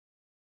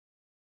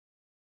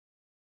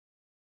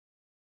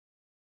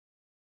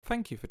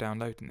Thank you for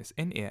downloading this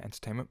in-ear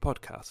entertainment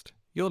podcast.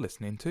 You're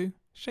listening to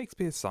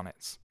Shakespeare's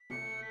Sonnets.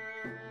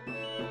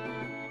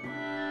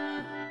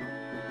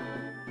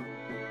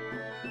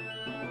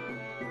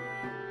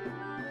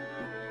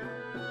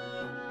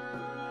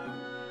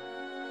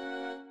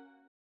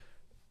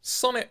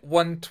 Sonnet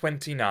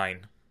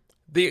 129.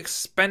 The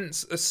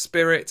expense of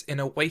spirit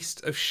in a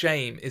waste of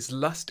shame is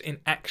lust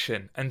in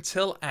action.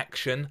 Until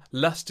action,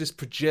 lust is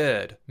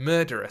perjured,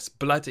 murderous,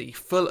 bloody,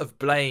 full of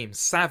blame,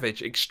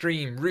 savage,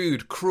 extreme,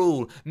 rude,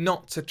 cruel,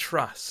 not to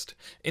trust.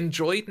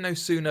 Enjoyed no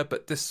sooner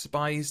but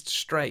despised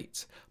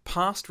straight.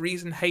 Past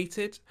reason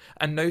hated,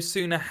 and no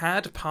sooner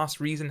had past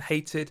reason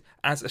hated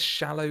as a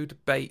shallowed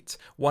bait,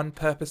 one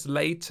purpose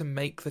laid to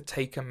make the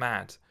taker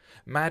mad.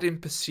 Mad in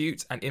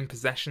pursuit and in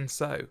possession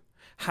so.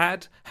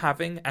 Had,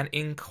 having, and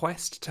in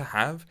quest to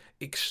have,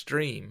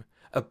 extreme,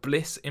 a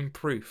bliss in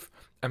proof,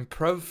 and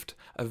proved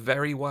a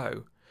very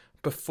woe,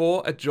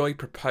 before a joy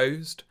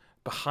proposed,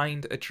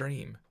 behind a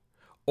dream.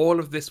 All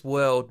of this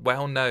world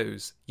well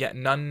knows, yet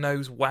none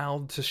knows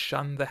well to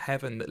shun the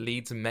heaven that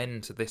leads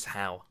men to this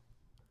hell.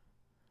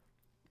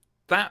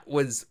 That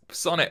was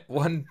Sonnet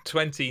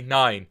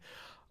 129.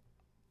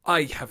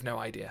 I have no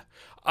idea.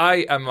 I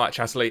am Mark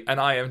Chatterley, and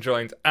I am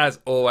joined, as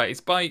always,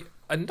 by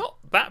a not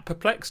that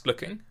perplexed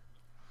looking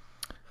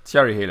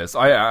Thierry Healers.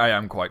 I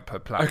am quite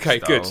perplexed. Okay,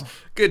 though.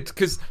 good,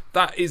 because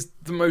that is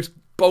the most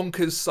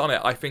bonkers sonnet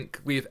I think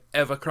we've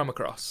ever come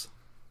across.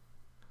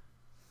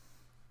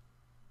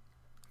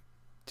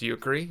 Do you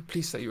agree?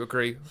 Please say you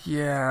agree.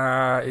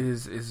 Yeah, it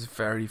is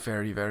very,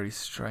 very, very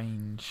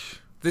strange.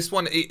 This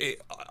one,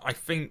 I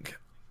think,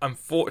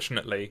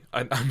 unfortunately,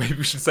 and maybe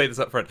we should say this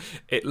up front,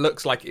 it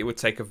looks like it would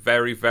take a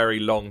very, very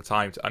long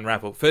time to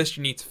unravel. First,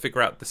 you need to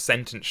figure out the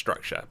sentence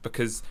structure,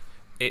 because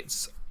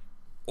it's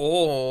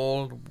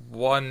all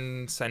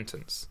one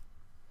sentence.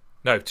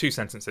 No, two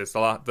sentences.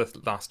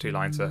 The last two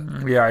lines are...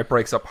 Yeah, it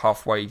breaks up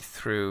halfway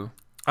through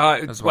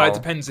as well. well. It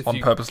depends if on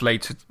you... purpose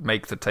laid to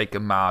make the taker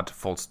mad,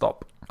 full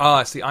stop.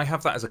 See, I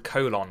have that as a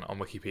colon on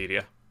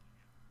Wikipedia.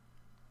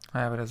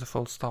 I have it as a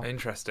full stop.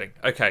 Interesting.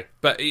 Okay,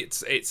 but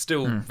it's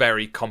still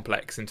very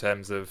complex in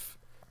terms of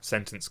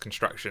sentence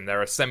construction.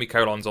 There are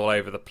semicolons all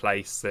over the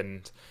place,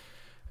 and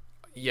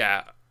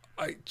yeah,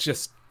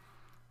 just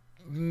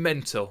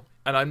mental.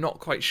 And I'm not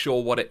quite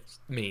sure what it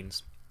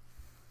means.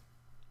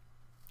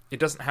 It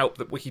doesn't help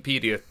that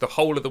Wikipedia, the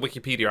whole of the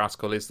Wikipedia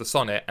article is the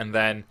sonnet, and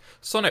then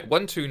Sonnet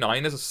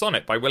 129 is a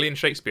sonnet by William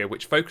Shakespeare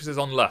which focuses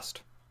on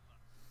lust.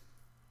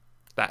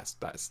 That's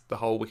the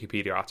whole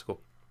Wikipedia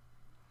article.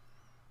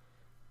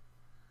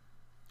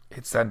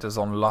 It centers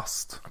on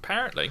lust.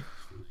 Apparently.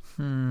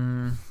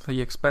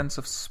 The expense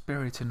of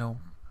spirit in a...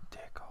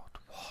 Dear God,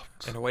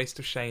 what? In a waste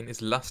of shame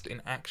is lust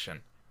in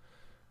action.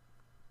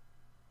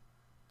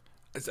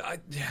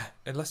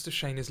 And lust of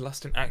shame is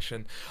lust in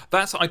action.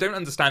 I don't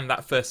understand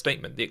that first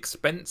statement. The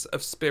expense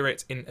of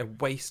spirit in a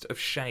waste of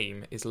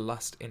shame is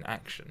lust in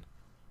action.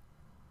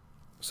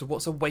 So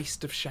what's a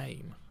waste of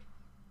shame?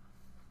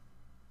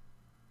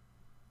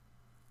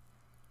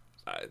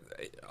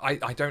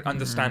 I don't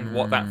understand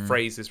what that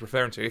phrase is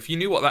referring to. If you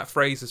knew what that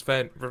phrase is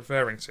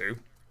referring to,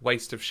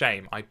 waste of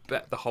shame, I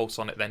bet the whole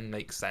sonnet then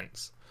makes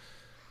sense.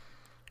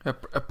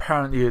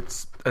 Apparently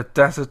it's a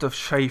desert of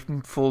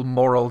shameful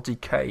moral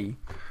decay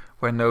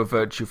where no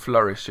virtue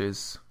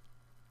flourishes.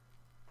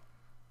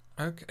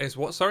 Okay, is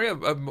what? Sorry,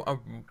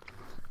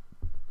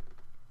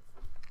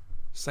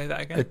 say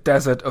that again. A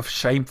desert of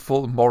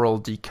shameful moral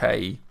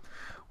decay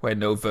where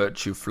no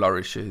virtue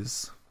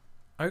flourishes.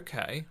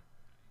 Okay.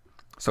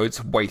 So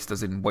it's waste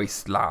as in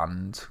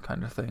wasteland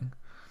kind of thing.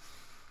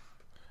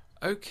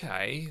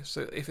 Okay,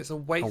 so if it's a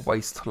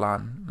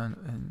wasteland,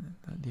 and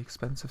the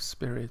expense of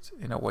spirit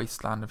in a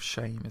wasteland of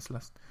shame is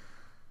less...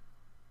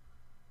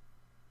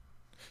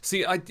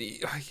 See,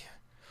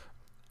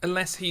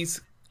 unless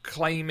he's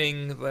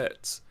claiming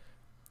that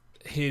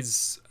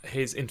his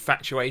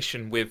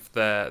infatuation with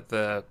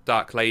the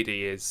Dark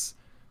Lady is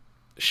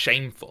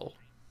shameful.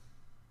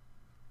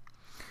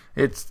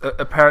 It's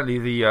apparently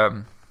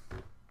the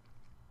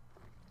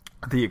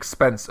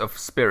expense of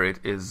spirit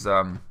is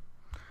the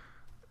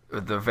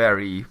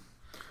very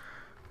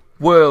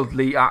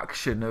worldly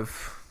action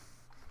of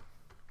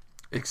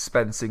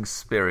expensing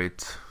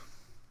spirit.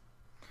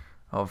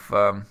 Of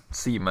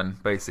semen,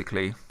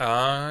 basically.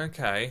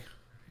 Okay.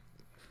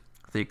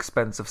 The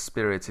expense of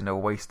spirit in a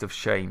waste of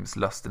shames,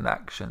 lust and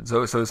action.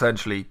 So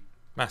essentially...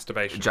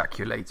 Masturbation.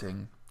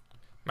 Ejaculating.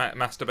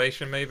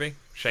 Masturbation, maybe?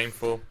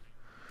 Shameful.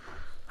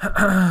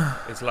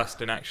 Is lust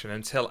in action.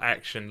 Until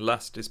action,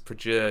 lust is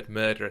perjured,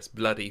 murderous,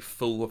 bloody,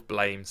 full of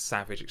blame,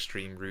 savage,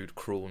 extreme, rude,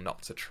 cruel,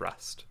 not to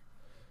trust.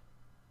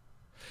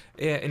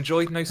 Yeah,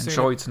 enjoyed no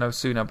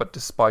sooner but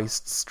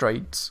despised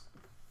straight.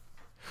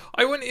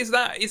 I wonder, is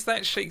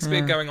that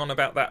Shakespeare going on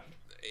about that?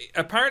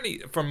 Apparently,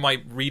 from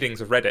my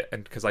readings of Reddit,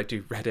 and because I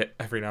do Reddit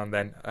every now and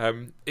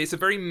then, it's a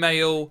very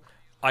male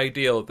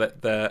ideal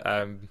that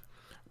the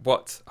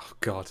what? Oh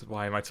God,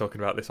 why am I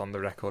talking about this on the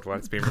record while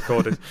it's being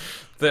recorded?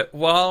 That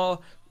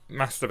while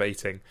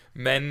masturbating,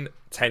 men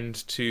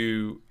tend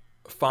to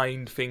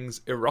find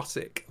things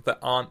erotic that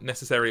aren't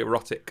necessarily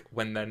erotic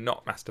when they're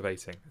not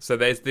masturbating. So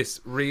there's this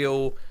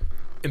real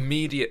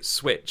immediate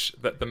switch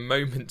that the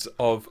moment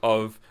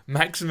of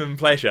maximum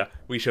pleasure,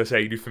 we shall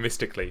say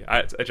euphemistically,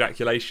 at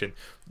ejaculation,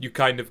 you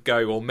kind of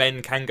go, or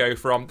men can go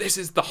from, this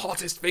is the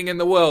hottest thing in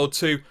the world,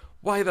 to,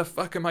 why the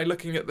fuck am I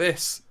looking at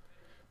this?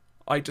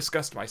 I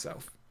disgust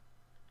myself.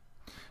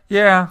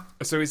 Yeah.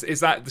 So is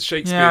that the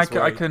Shakespeare's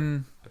way I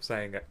can of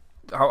saying it?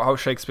 How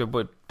Shakespeare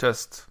would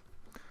just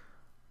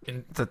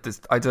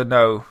I don't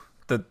know,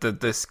 the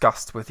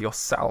disgust with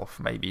yourself,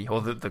 maybe,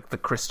 or the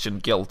Christian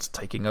guilt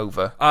taking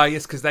over.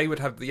 Yes, because they would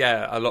have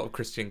a lot of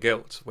Christian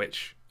guilt,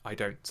 which I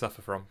don't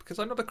suffer from because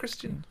I'm not a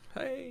Christian.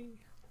 Hey,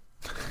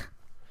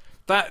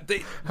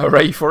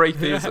 hooray for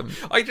atheism!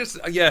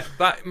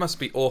 That must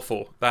be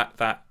awful.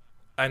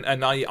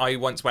 And I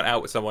once went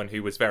out with someone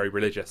who was very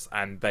religious,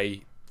 and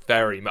they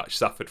very much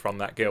suffered from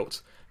that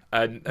guilt,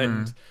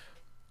 and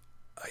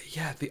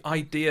the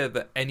idea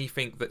that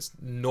anything that's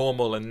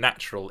normal and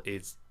natural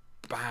is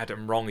bad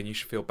and wrong and you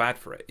should feel bad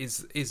for it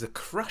is a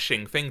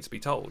crushing thing to be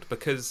told,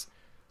 because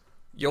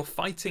you're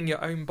fighting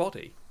your own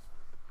body.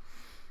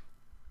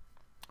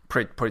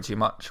 Pretty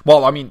much.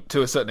 Well, I mean,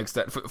 to a certain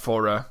extent,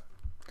 for a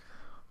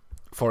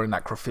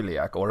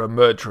necrophiliac or a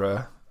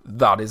murderer,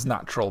 that is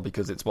natural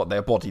because it's what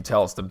their body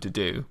tells them to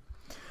do.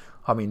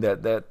 I mean,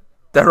 there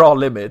are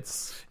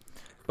limits,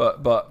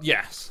 but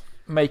yes,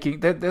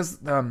 there's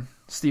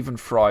Stephen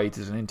Fry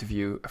did an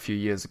interview a few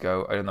years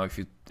ago. I don't know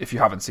if you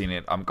haven't seen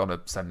it, I'm gonna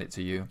send it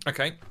to you.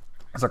 Okay.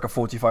 It's like a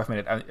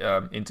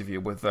 45-minute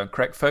interview with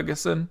Craig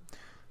Ferguson,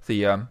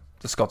 the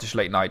Scottish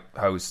late night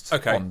host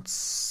on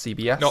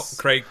CBS. Not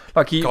Craig,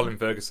 Colin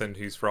Ferguson,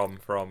 who's from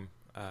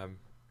a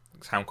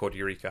town called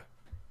Eureka.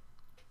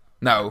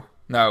 No,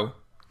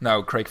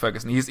 Craig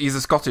Ferguson. He's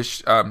a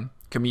Scottish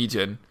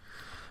comedian,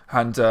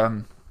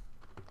 and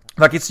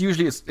it's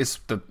usually it's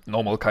the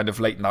normal kind of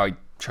late night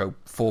show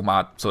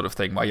format sort of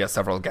thing where he has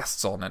several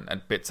guests on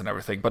and bits and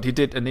everything. But he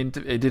did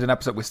an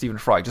episode with Stephen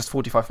Fry, just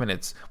 45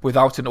 minutes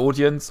without an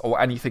audience or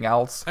anything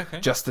else,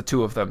 just the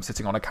two of them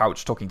sitting on a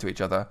couch talking to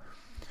each other.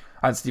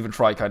 And Stephen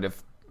Fry kind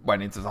of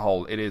went into the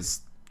whole, it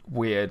is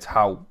weird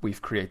how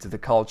we've created a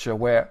culture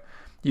where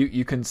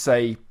you can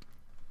say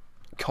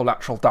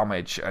collateral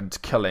damage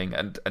and killing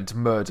and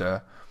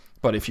murder,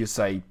 but if you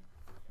say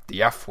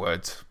the F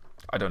word,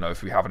 I don't know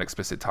if we have an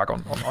explicit tag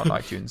on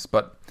iTunes,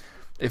 but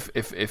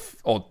if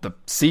or the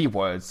C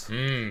words,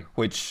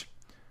 which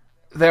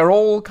they're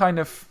all kind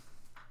of,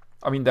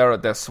 I mean,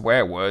 they're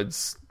swear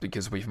words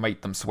because we've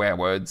made them swear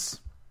words,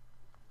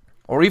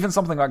 or even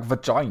something like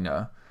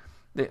vagina.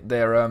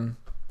 They're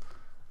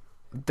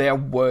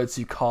words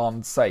you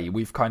can't say.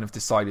 We've kind of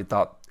decided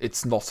that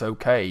it's not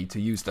okay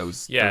to use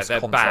those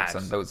concepts bad.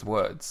 And those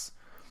words.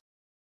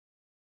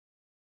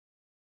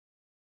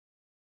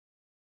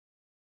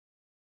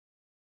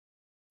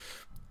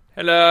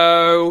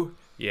 Hello.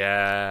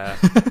 Yeah.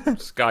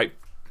 Skype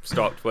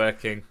stopped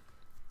working.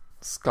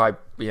 Skype,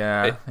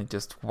 it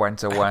just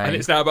went away. And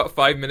it's now about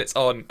 5 minutes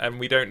on, and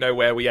we don't know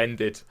where we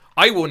ended.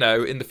 I will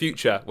know in the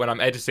future when I'm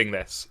editing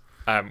this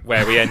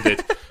where we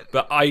ended.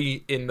 But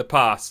I, in the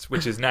past,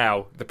 which is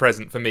now the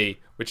present for me,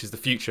 which is the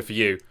future for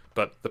you,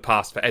 but the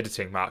past for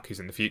editing Mark, who's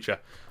in the future,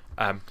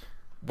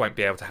 won't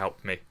be able to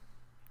help me.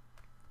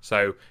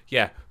 So,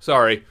 yeah,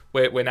 sorry.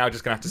 We're now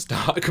just going to have to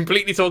start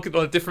completely talking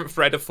on a different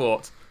thread of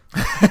thought.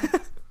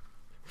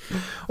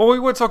 Well, we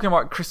were talking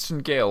about Christian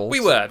guilt. We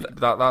were.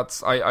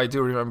 That's I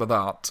do remember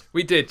that.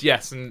 We did,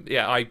 yes. And,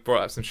 yeah, I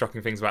brought up some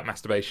shocking things about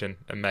masturbation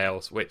and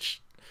males,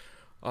 which...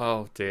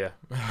 Oh dear.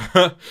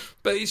 But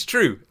it's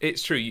true.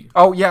 It's true.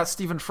 Oh yeah,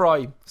 Stephen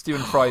Fry,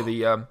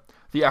 the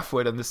F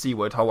word and the C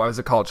word. How as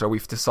a culture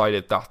we've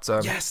decided that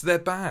yes, they're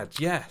bad.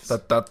 Yes,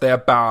 that they're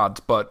bad,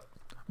 but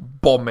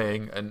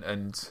bombing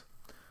and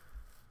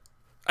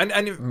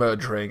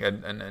murdering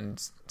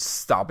and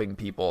stabbing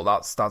people,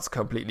 that's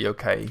completely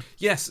okay.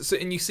 Yes. So,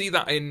 and you see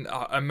that in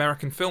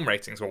American film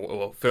ratings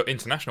or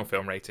international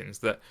film ratings,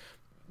 that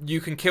you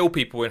can kill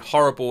people in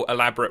horrible,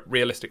 elaborate,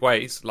 realistic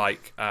ways,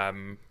 like.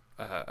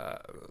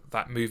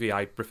 That movie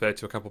I referred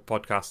to a couple of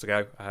podcasts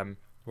ago.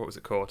 What was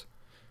it called?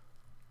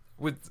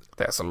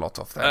 There's a lot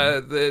of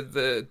them.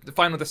 The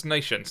Final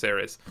Destination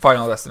series.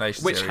 Final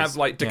Destination which series. have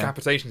like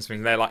decapitations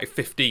things. They're like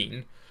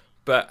 15,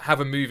 but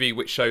have a movie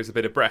which shows a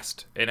bit of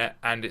breast in it,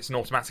 and it's an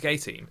automatic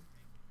 18.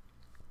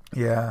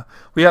 Yeah,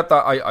 we had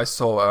that. I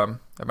saw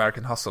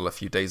American Hustle a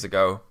few days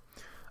ago,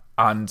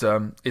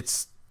 and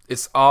it's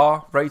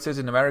R rated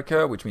in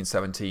America, which means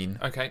 17.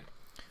 Okay.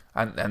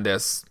 And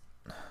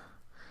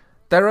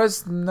there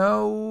is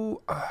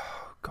no... Oh,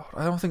 God,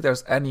 I don't think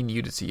there's any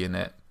nudity in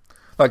it.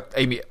 Like,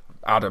 Amy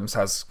Adams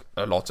has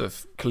a lot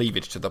of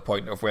cleavage to the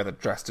point of where the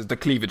dress is. The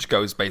cleavage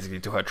goes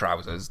basically to her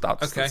trousers.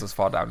 That's as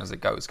far down as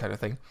it goes, kind of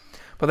thing.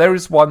 But there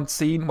is one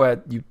scene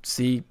where you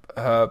see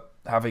her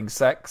having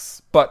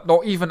sex, but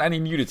not even any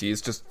nudity.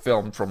 It's just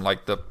filmed from,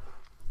 like, the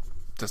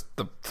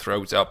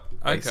throat up,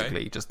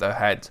 basically. Just her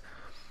head.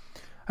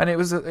 And it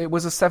was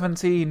a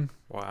 17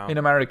 in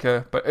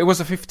America, but it was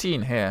a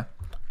 15 here.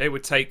 It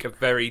would take a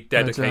very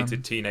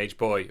dedicated teenage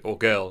boy or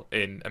girl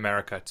in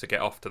America to get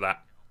off to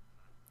that.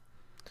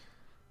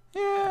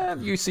 Yeah,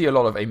 you see a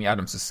lot of Amy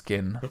Adams'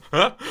 skin.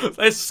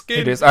 There's skin.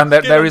 It is, and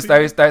there is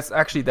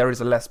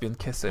a lesbian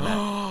kiss in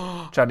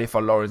it.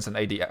 Jennifer Lawrence and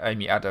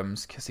Amy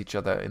Adams kiss each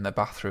other in the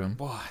bathroom.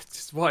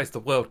 What is the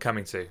world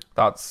coming to?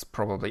 That's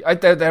probably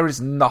there is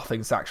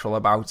nothing sexual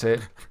about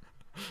it,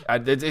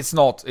 and it's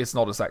not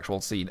a sexual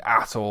scene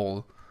at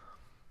all.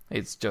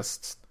 It's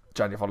just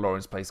Jennifer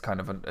Lawrence plays kind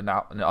of an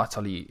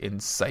utterly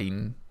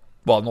insane,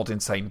 well, not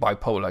insane,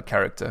 bipolar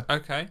character.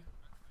 Okay.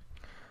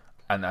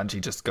 And she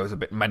just goes a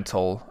bit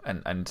mental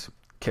and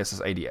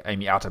kisses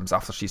Amy Adams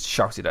after she's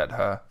shouted at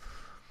her.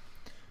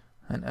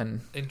 And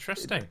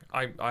interesting.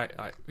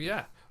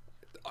 Yeah.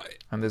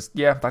 And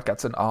that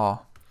gets an R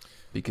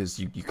because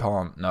you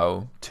can't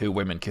know two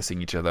women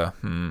kissing each other.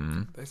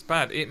 It's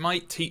bad. It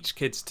might teach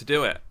kids to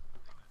do it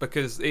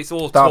because it's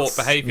all taught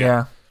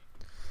behaviour.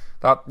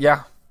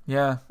 Yeah.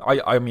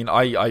 I mean,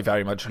 I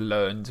very much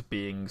learned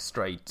being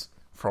straight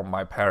from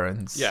my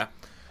parents. Yeah.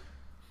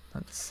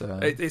 That's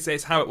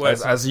it's how it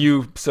works. As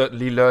you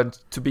certainly learned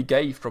to be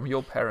gay from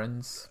your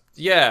parents.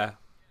 Yeah.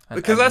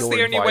 Because that's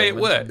the only way it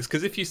works.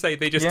 Because if you say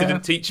they just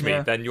didn't teach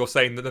me, then you're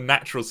saying that the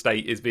natural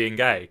state is being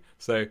gay.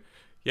 So,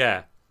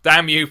 yeah.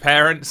 Damn you,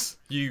 parents.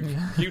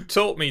 You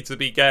taught me to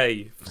be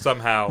gay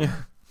somehow. Yeah.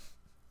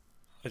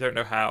 I don't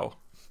know how.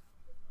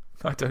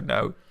 I don't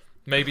know.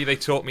 Maybe they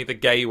taught me the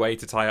gay way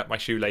to tie up my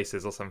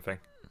shoelaces or something.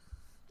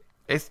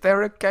 Is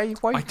there a gay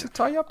way to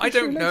tie up your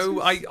shoelaces? I don't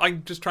know.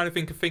 I'm just trying to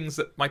think of things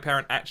that my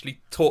parent actually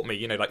taught me.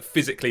 You know, like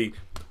physically,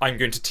 I'm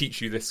going to teach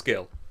you this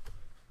skill.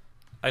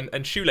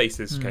 And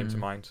shoelaces came to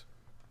mind.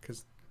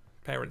 Because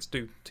parents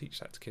do teach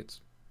that to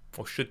kids.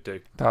 Or should do.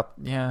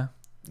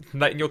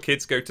 Letting your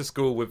kids go to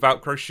school with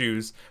Velcro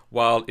shoes,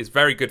 while it's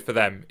very good for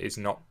them, is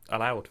not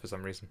allowed for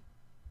some reason.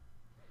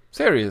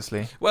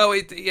 Seriously? Well,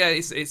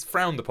 it's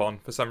frowned upon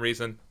for some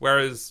reason.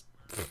 Whereas,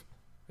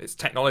 it's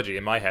technology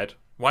in my head.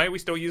 Why are we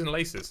still using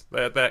laces?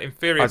 They're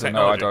inferior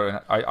technology.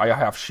 I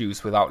have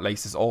shoes without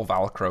laces or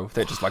Velcro.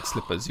 They're just like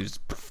slippers. You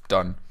just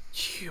done.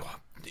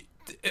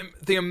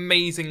 The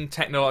amazing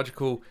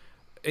technological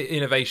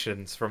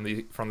innovations from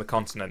the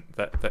continent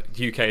that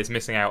UK is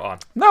missing out on.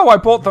 No, I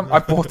bought them. I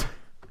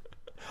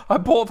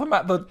bought them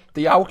at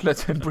the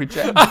outlet in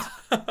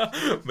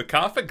Bridgend.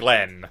 MacArthur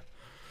Glen.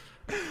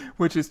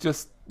 Which is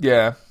just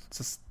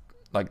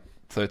like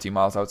 30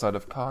 miles outside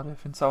of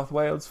Cardiff in South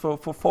Wales for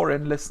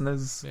foreign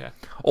listeners,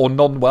 or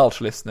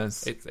non-Welsh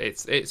listeners.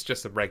 It's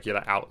just a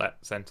regular outlet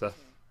centre.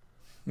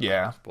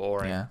 Yeah,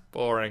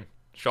 boring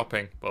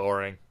shopping,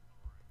 boring.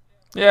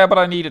 Yeah, but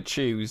I needed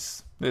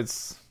shoes.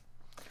 As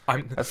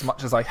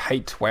much as I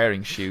hate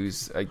wearing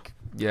shoes. I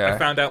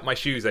found out my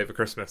shoes over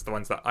Christmas. The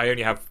ones that I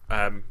only have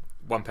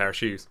one pair of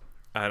shoes.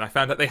 And I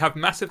found out they have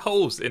massive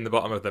holes in the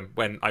bottom of them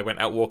when I went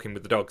out walking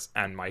with the dogs,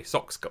 and my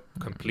socks got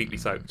completely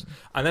soaked.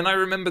 And then I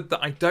remembered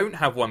that I don't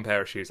have one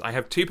pair of shoes. I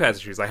have two pairs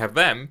of shoes. I have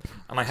them,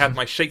 and I have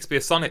my Shakespeare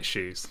Sonnet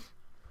shoes.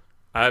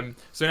 So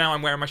now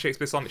I'm wearing my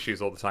Shakespeare Sonnet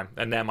shoes all the time,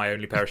 and they're my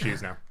only pair of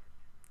shoes now.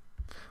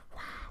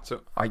 Wow.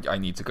 So I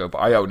need to go, but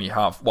I only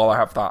have... Well, I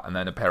have that and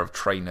then a pair of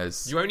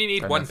trainers. You only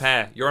need one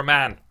pair. You're a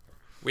man.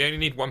 We only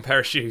need one pair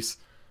of shoes.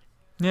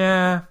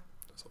 Yeah.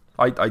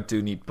 I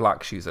do need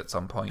black shoes at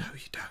some point. No,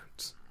 you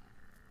don't.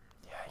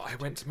 I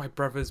went to my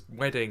brother's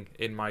wedding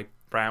in my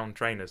brown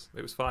trainers.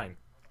 It was fine.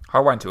 I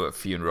went to a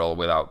funeral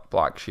without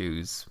black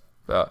shoes,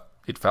 but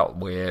it felt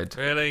weird.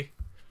 Really?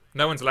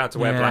 No one's allowed to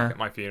wear black at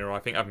my funeral. I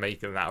think I've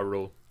made that a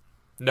rule.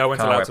 No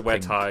one's allowed to wear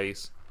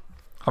ties.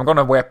 I'm going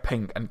to wear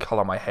pink and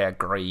colour my hair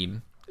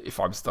green if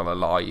I'm still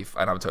alive,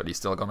 and I'm totally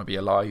still going to be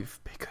alive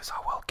because I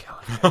will kill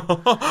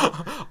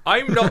you.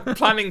 I'm not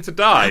planning to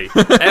die,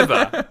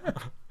 ever.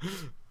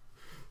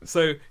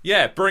 So,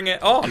 yeah, bring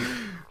it on.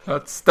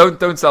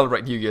 Don't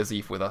celebrate New Year's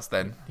Eve with us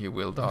then. You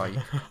will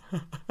die.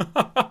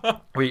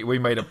 We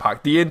made a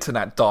pact. The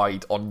internet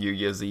died on New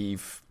Year's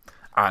Eve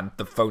and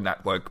the phone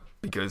network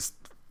because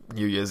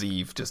New Year's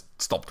Eve just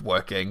stopped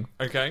working.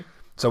 Okay.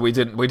 So we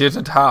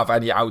didn't have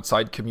any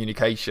outside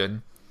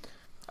communication.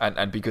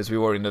 And because we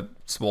were in a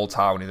small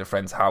town in a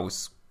friend's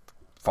house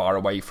far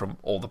away from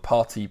all the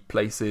party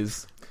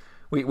places,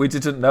 we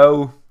didn't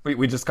know.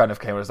 We just kind of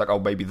came and was like, oh,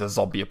 maybe the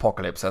zombie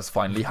apocalypse has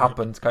finally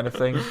happened kind of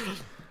thing.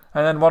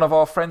 And then one of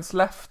our friends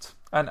left,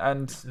 and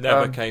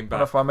never came back.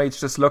 One of our mates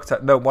just looked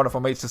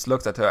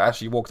at her as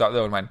she walked out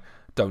there and went,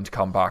 "Don't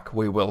come back.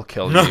 We will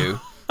kill you."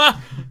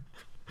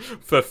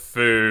 For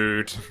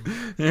food.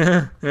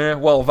 Yeah.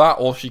 Well, that,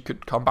 or she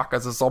could come back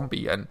as a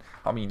zombie, and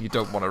I mean, you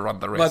don't want to run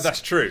the risk. Well,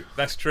 that's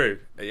true.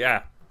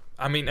 Yeah.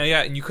 I mean,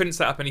 and you couldn't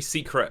set up any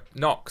secret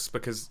knocks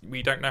because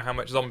we don't know how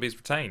much zombies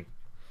retain.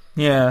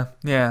 Yeah,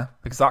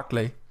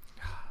 exactly.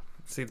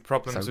 See the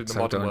problems with the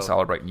modern world. Don't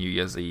celebrate New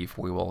Year's Eve.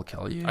 We will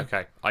kill you.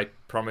 Okay, I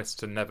promise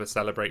to never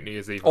celebrate New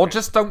Year's Eve. Or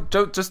just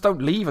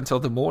don't leave until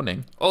the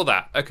morning. All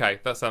that. Okay,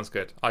 that sounds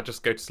good. I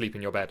just go to sleep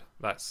in your bed.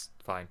 That's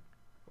fine.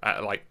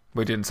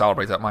 We didn't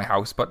celebrate at my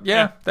house, but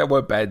yeah, there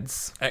were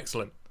beds.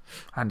 Excellent.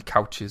 And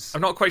couches.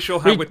 I'm not quite sure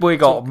how we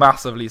got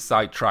massively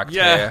sidetracked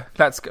Yeah. here.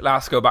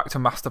 Let's go back to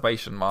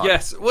masturbation, Mark.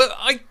 Yes, well,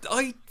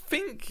 I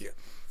think...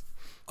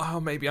 Oh,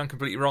 maybe I'm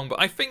completely wrong,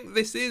 but I think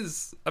this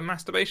is a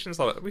masturbation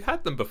sonnet. We've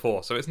had them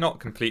before, so it's not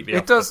completely...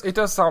 It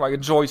does sound like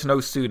enjoyed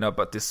no sooner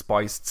but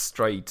despised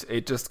straight.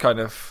 It just kind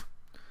of...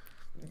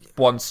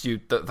 Once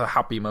the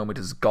happy moment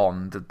is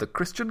gone, the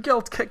Christian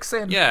guilt kicks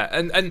in. Yeah,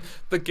 and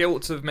the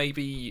guilt of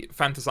maybe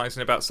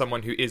fantasizing about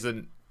someone who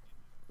isn't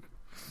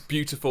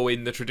beautiful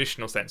in the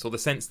traditional sense, or the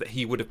sense that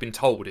he would have been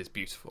told is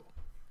beautiful.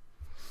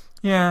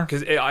 Yeah.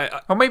 Because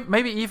or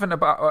maybe even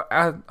about...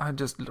 I'm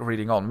just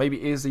reading on. Maybe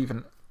it is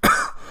even...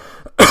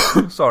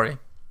 sorry.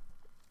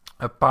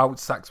 About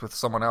sex with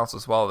someone else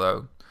as well,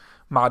 though.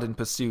 Mad in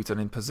pursuit and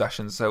in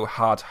possession, so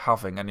hard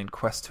having and in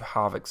quest to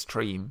have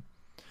extreme.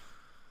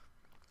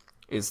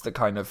 Is the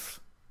kind of...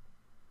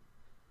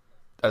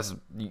 As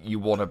you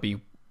want to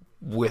be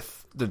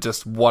with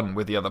just one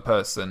with the other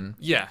person.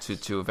 Yeah.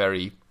 To a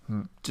very...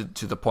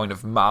 To the point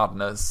of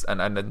madness.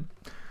 And then...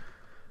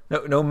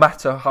 No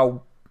matter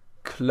how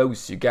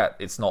close you get,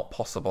 it's not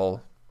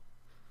possible.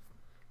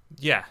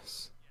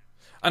 Yes.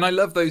 And I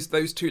love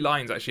those two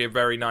lines, actually, are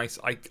very nice.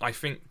 I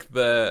think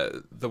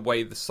the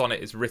way the sonnet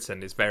is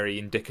written is very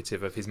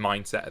indicative of his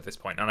mindset at this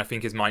point. And I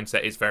think his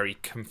mindset is very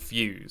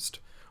confused.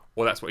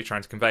 Or that's what he's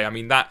trying to convey. I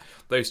mean,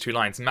 those two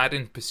lines, mad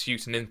in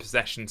pursuit and in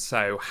possession,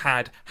 so,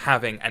 had,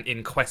 having, and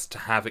in quest to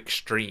have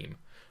extreme.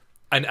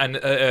 And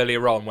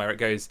earlier on, where it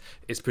goes,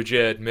 is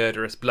perjured,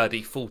 murderous,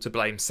 bloody, full to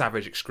blame,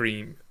 savage,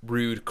 extreme,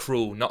 rude,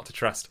 cruel, not to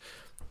trust.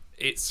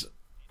 It's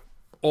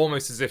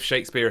almost as if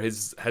Shakespeare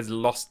has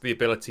lost the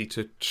ability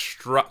to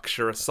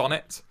structure a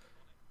sonnet.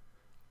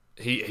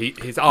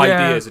 His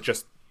ideas are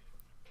just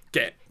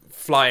get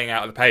flying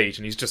out of the page,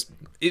 and it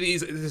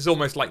is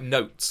almost like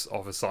notes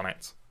of a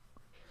sonnet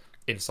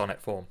in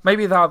sonnet form.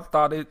 Maybe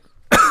that is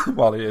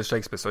well, it is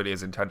Shakespeare, so it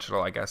is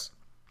intentional, I guess.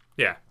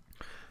 Yeah,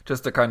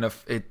 just to kind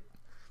of it.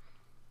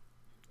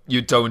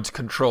 You don't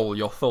control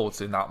your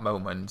thoughts in that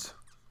moment.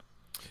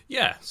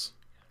 Yes,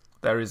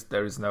 there is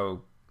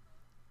no.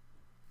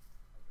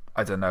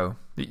 I don't know.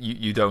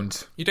 You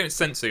don't. You don't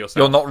censor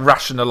yourself. You're not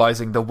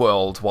rationalizing the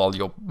world while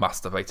you're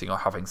masturbating or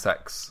having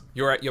sex.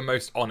 You're at your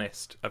most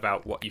honest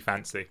about what you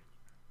fancy.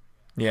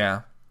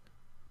 Yeah.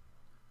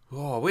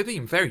 Oh, we're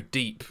being very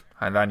deep.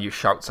 And then you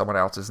shout someone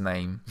else's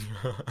name.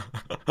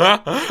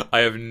 I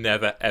have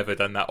never ever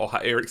done that or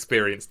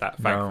experienced that,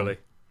 thankfully.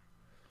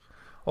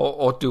 No.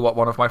 Or do what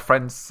one of my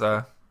friends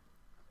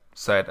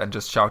said and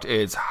just shout,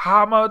 "It's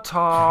hammer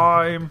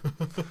time!"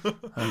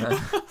 And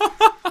then...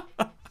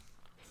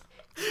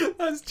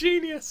 That's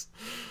genius.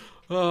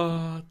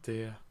 Oh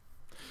dear.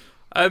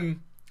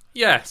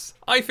 Yes,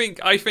 I think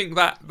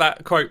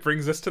that quote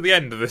brings us to the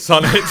end of the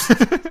sonnet.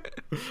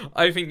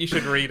 I think you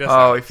should read us.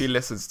 Oh, if he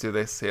listens to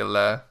this,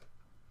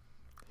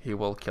 he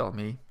will kill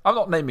me. I'm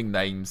not naming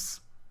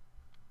names.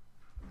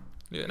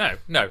 No,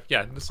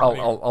 yeah.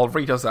 I'll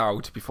read us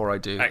out before I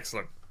do.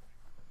 Excellent.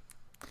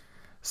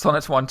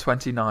 Sonnet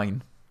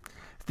 129.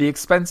 The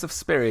expense of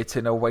spirit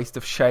in a waste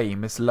of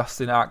shame is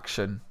lust in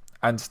action.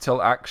 And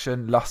till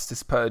action, lust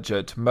is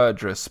perjured,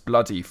 murderous,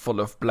 bloody, full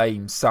of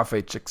blame,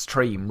 savage,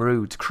 extreme,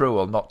 rude,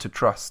 cruel, not to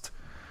trust.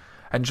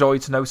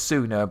 Enjoyed no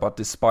sooner, but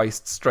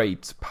despised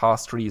straight,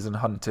 past reason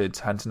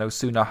hunted, and no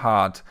sooner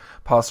had,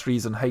 past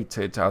reason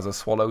hated, as a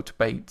swallowed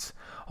bait,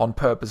 on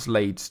purpose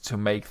laid to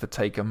make the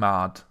taker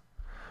mad.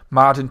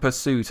 Mad in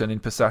pursuit and in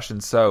possession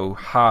so,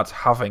 had,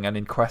 having, and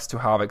in quest to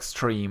have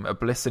extreme, a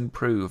bliss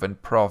improve,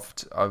 and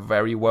proved a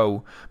very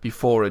woe,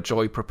 before a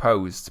joy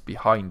proposed,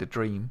 behind a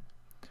dream.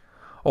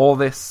 All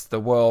this the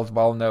world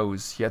well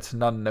knows, yet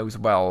none knows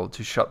well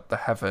to shut the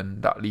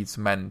heaven that leads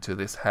men to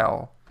this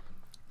hell.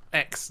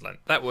 Excellent.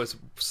 That was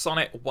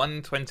Sonnet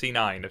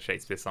 129 of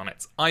Shakespeare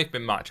Sonnets. I've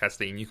been Mark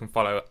Chastain. You can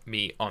follow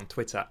me on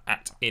Twitter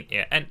at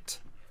InEarEnt.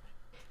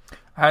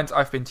 And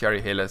I've been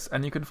Thierry Hillis,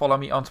 and you can follow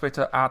me on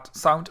Twitter at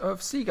Sound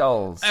of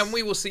Seagulls. And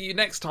we will see you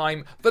next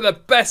time for the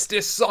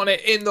bestest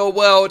sonnet in the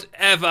world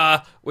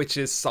ever, which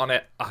is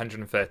Sonnet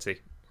 130.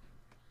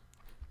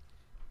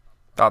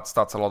 That's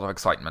a lot of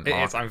excitement, Mark.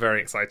 It is. I'm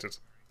very excited.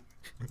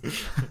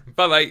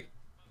 Bye-bye.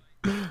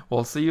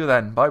 We'll see you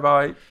then.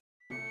 Bye-bye.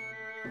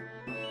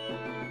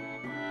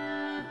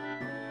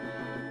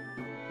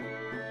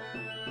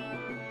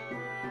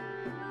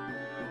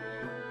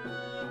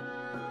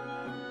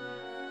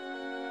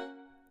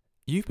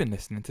 You've been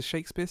listening to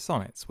Shakespeare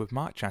Sonnets with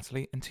Mark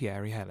Chatterley and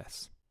Thierry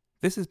Hillis.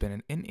 This has been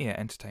an In-Ear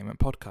Entertainment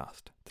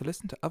podcast. To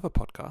listen to other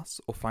podcasts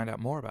or find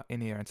out more about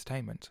In-Ear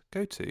Entertainment,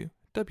 go to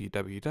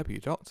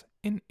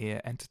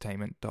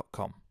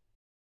www.inearentertainment.com.